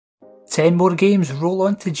10 more games roll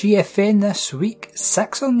on to GFN this week,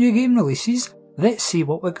 6 are new game releases. Let's see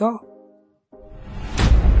what we got.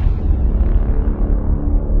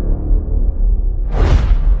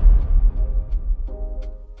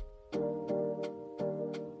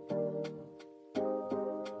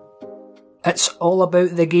 It's all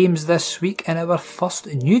about the games this week, and our first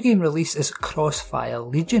new game release is Crossfire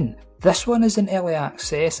Legion. This one is in early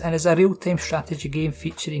access and is a real-time strategy game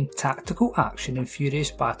featuring tactical action and furious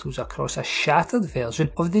battles across a shattered version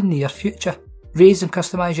of the near future. Raise and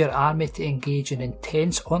customise your army to engage in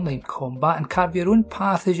intense online combat and carve your own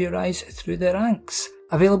path as you rise through the ranks.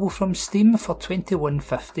 Available from Steam for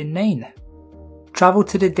 $21.59. Travel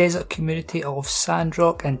to the desert community of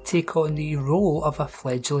Sandrock and take on the role of a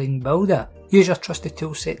fledgling builder. Use your trusty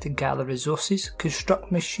toolset to gather resources,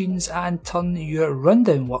 construct machines and turn your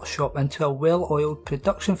rundown workshop into a well-oiled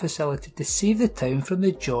production facility to save the town from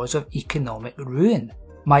the jaws of economic ruin.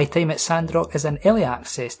 My Time at Sandrock is an early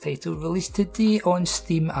access title released today on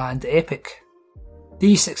Steam and Epic.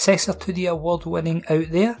 The successor to the award-winning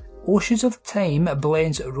Out There, Oceans of Time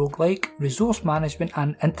blends roguelike, resource management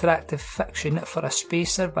and interactive fiction for a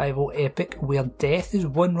space survival epic where death is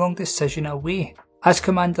one wrong decision away. As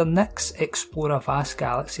Commander Nyx, explore a vast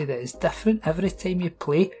galaxy that is different every time you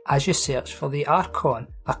play as you search for the Archon,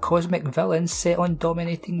 a cosmic villain set on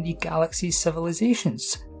dominating the galaxy's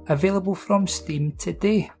civilizations. Available from Steam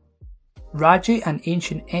today. Raji, an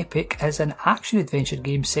Ancient Epic, is an action-adventure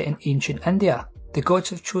game set in ancient India. The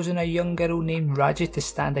gods have chosen a young girl named Raji to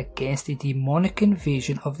stand against the demonic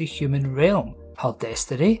invasion of the human realm. Her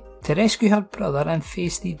destiny? To rescue her brother and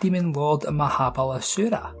face the demon lord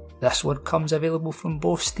Mahabalasura. This one comes available from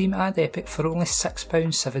both Steam and Epic for only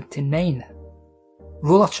 £6.79.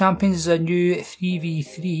 Roller Champions is a new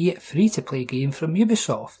 3v3 free-to-play game from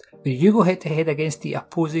Ubisoft, where you go head-to-head against the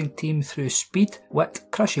opposing team through speed, wit,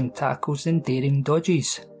 crushing tackles and daring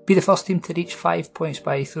dodges. Be the first team to reach 5 points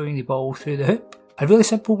by throwing the ball through the hoop. A really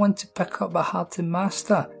simple one to pick up but hard to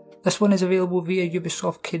master. This one is available via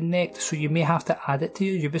Ubisoft Connect, so you may have to add it to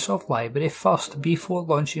your Ubisoft library first before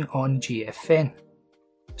launching on GFN.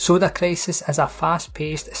 Soda Crisis is a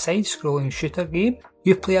fast-paced, side-scrolling shooter game.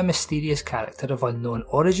 You play a mysterious character of unknown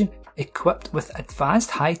origin, equipped with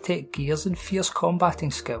advanced high-tech gears and fierce combating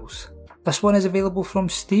skills. This one is available from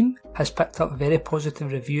Steam, has picked up very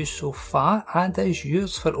positive reviews so far, and is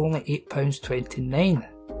yours for only £8.29.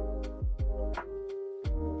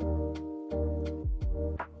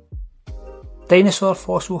 Dinosaur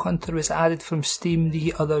Fossil Hunter was added from Steam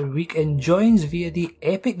the other week and joins via the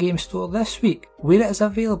Epic Game Store this week, where it is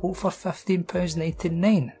available for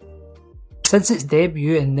 £15.99. Since its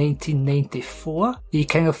debut in 1994, the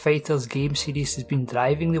King of Fighters game series has been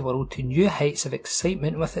driving the world to new heights of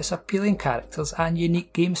excitement with its appealing characters and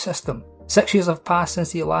unique game system. 6 years have passed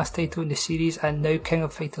since the last title in the series, and now King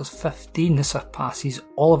of Fighters 15 surpasses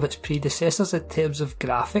all of its predecessors in terms of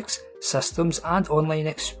graphics, systems and online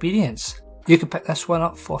experience. You can pick this one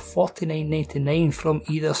up for $49.99 from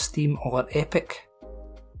either Steam or Epic.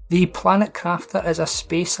 The Planet Crafter is a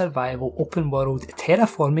space survival open world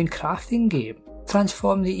terraforming crafting game.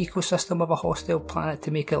 Transform the ecosystem of a hostile planet to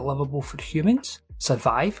make it livable for humans.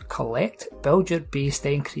 Survive, collect, build your base,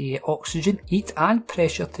 then create oxygen, heat and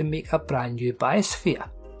pressure to make a brand new biosphere.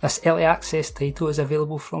 This early access title is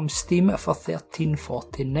available from Steam for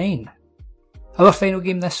 $13.49. Our final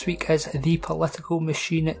game this week is The Political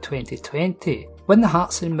Machine 2020. Win the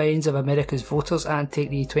hearts and minds of America's voters and take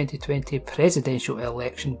the 2020 presidential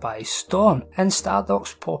election by storm in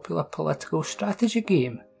Stardock's popular political strategy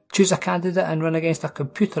game. Choose a candidate and run against a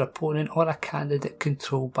computer opponent or a candidate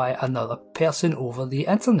controlled by another person over the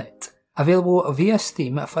internet. Available via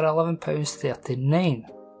Steam for £11.39.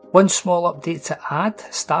 One small update to add,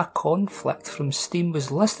 Star Conflict from Steam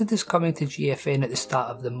was listed as coming to GFN at the start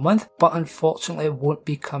of the month, but unfortunately won't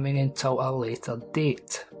be coming until a later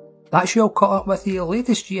date. That's you all caught up with the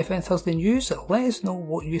latest GFN Thursday news. Let us know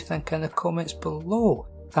what you think in the comments below.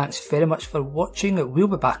 Thanks very much for watching. We'll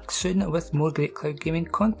be back soon with more great cloud gaming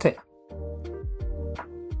content.